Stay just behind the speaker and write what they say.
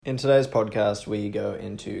In today's podcast, we go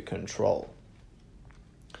into control.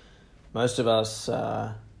 Most of us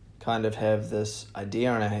kind of have this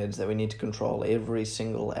idea in our heads that we need to control every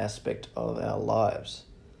single aspect of our lives.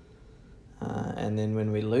 And then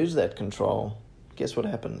when we lose that control, guess what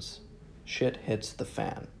happens? Shit hits the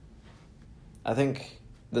fan. I think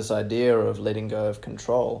this idea of letting go of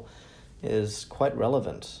control is quite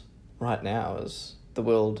relevant right now as the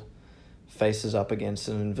world faces up against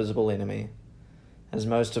an invisible enemy, as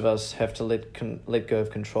most of us have to let go of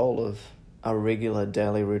control of our regular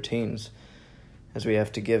daily routines, as we have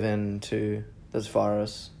to give in to this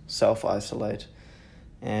virus, self-isolate,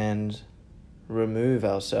 and remove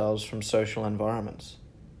ourselves from social environments.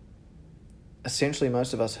 Essentially,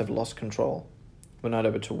 most of us have lost control. We're not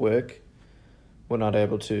able to work. We're not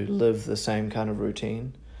able to live the same kind of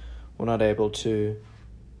routine. We're not able to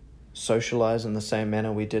socialize in the same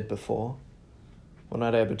manner we did before. We're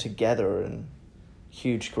not able to gather in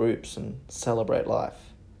huge groups and celebrate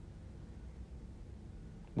life.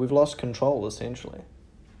 We've lost control, essentially.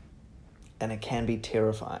 And it can be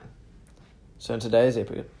terrifying. So in today's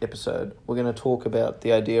episode, we're going to talk about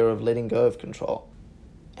the idea of letting go of control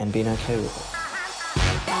and being okay with it.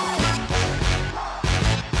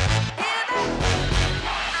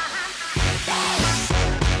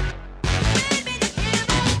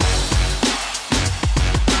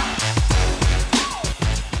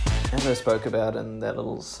 As I spoke about in that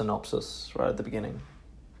little synopsis right at the beginning,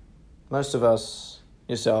 most of us,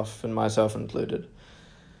 yourself and myself included,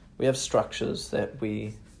 we have structures that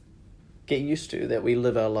we get used to, that we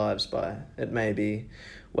live our lives by. It may be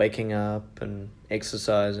waking up and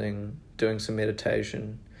exercising, doing some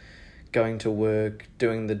meditation, going to work,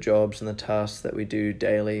 doing the jobs and the tasks that we do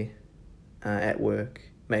daily at work,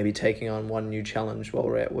 maybe taking on one new challenge while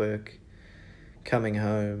we're at work, coming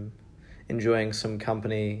home, enjoying some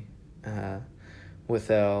company with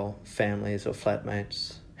our families or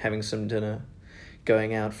flatmates, having some dinner,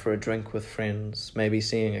 going out for a drink with friends, maybe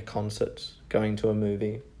seeing a concert, going to a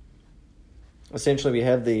movie. Essentially, we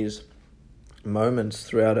have these moments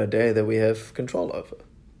throughout our day that we have control over.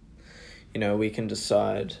 You know, we can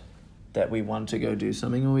decide that we want to go do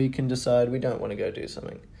something, or we can decide we don't want to go do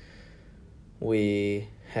something. We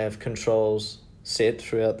have controls set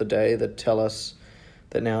throughout the day that tell us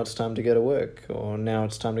that now it's time to go to work, or now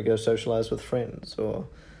it's time to go socialize with friends, or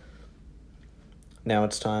now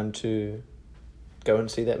it's time to go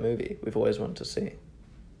and see that movie we've always wanted to see.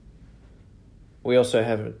 We also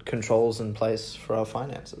have controls in place for our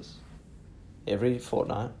finances. Every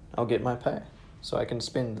fortnight, I'll get my pay, so I can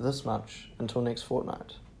spend this much until next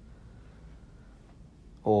fortnight.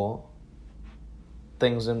 Or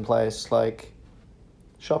things in place like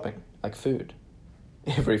shopping, like food.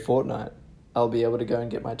 Every fortnight, I'll be able to go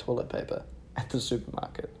and get my toilet paper at the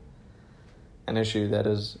supermarket. An issue that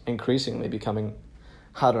is increasingly becoming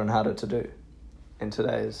harder and harder to do in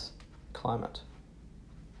today's climate.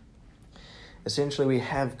 Essentially, we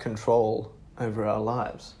have control over our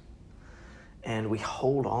lives, and we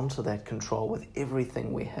hold on to that control with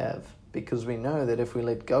everything we have, because we know that if we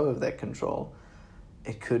let go of that control,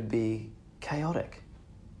 it could be chaotic.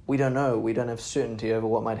 We don't know. We don't have certainty over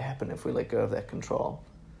what might happen if we let go of that control.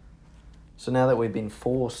 So now that we've been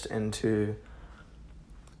forced into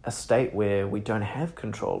a state where we don't have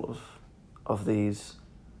control of these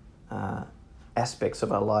aspects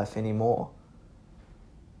of our life anymore,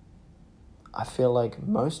 I feel like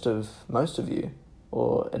most of you,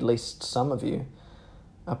 or at least some of you,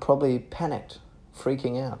 are probably panicked,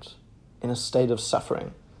 freaking out, in a state of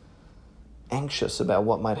suffering, anxious about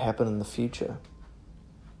what might happen in the future.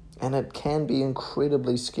 And it can be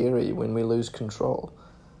incredibly scary when we lose control.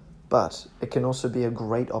 But it can also be a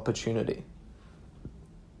great opportunity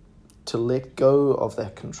to let go of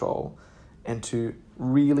that control and to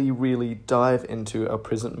really, really dive into our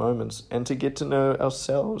present moments and to get to know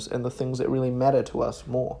ourselves and the things that really matter to us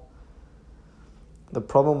more. The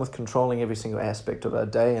problem with controlling every single aspect of our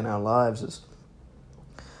day and our lives is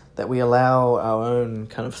that we allow our own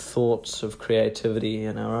kind of thoughts of creativity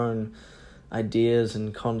and our own ideas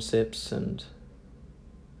and concepts and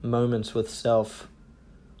moments with self,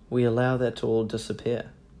 we allow that to all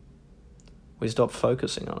disappear. We stop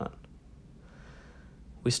focusing on it.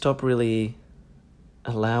 We stop really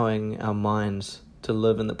allowing our minds to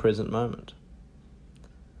live in the present moment.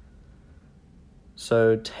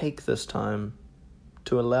 So take this time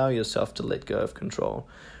to allow yourself to let go of control.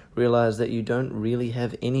 Realize that you don't really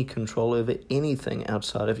have any control over anything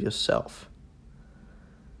outside of yourself.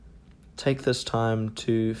 Take this time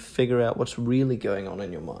to figure out what's really going on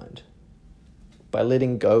in your mind. By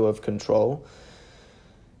letting go of control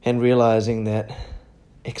and realizing that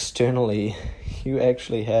externally, you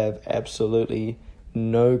actually have absolutely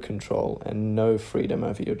no control and no freedom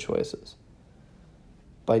over your choices.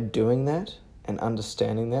 By doing that and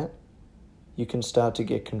understanding that, you can start to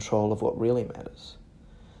get control of what really matters.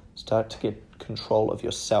 Start to get control of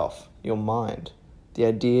yourself, your mind, the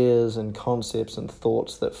ideas and concepts and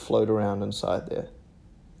thoughts that float around inside there.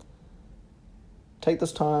 Take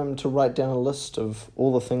this time to write down a list of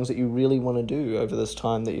all the things that you really want to do over this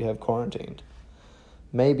time that you have quarantined.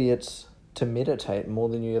 Maybe it's to meditate more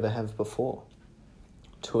than you ever have before,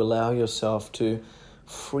 to allow yourself to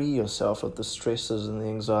free yourself of the stresses and the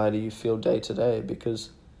anxiety you feel day to day,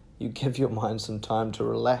 because you give your mind some time to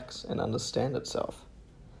relax and understand itself.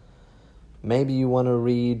 Maybe you want to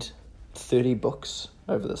read 30 books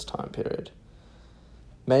over this time period.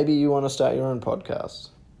 Maybe you want to start your own podcast.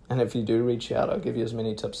 And if you do, reach out. I'll give you as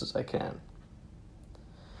many tips as I can.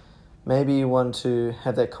 Maybe you want to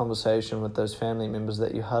have that conversation with those family members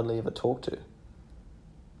that you hardly ever talk to.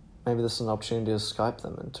 Maybe this is an opportunity to Skype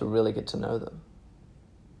them and to really get to know them.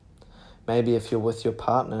 Maybe if you're with your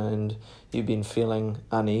partner and you've been feeling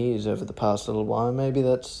unease over the past little while, maybe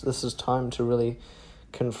this is time to really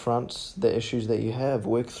confront the issues that you have,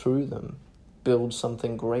 work through them, build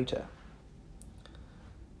something greater.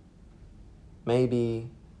 Maybe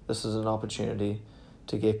this is an opportunity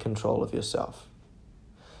to get control of yourself,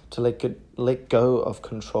 to let go of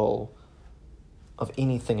control of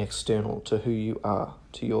anything external to who you are,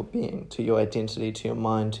 to your being, to your identity, to your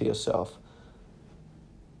mind, to yourself.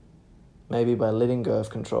 Maybe by letting go of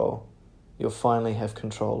control, you'll finally have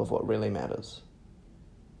control of what really matters.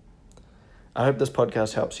 I hope this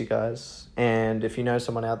podcast helps you guys, and if you know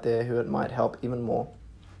someone out there who it might help even more,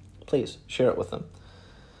 please share it with them.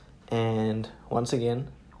 And once again,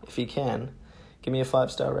 if you can, give me a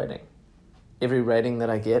 5-star rating. Every rating that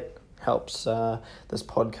I get helps this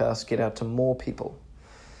podcast get out to more people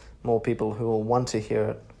who will want to hear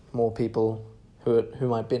it, more people who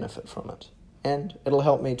might benefit from it. And it'll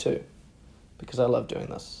help me too, because I love doing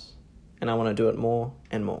this, and I want to do it more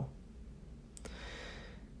and more.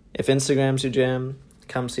 If Instagram's your jam,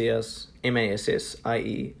 come see us,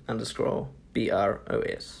 MASSIE_BROS,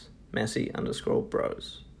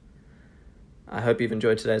 Massey_Bros. I hope you've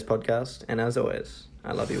enjoyed today's podcast, and as always,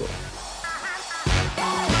 I love you all.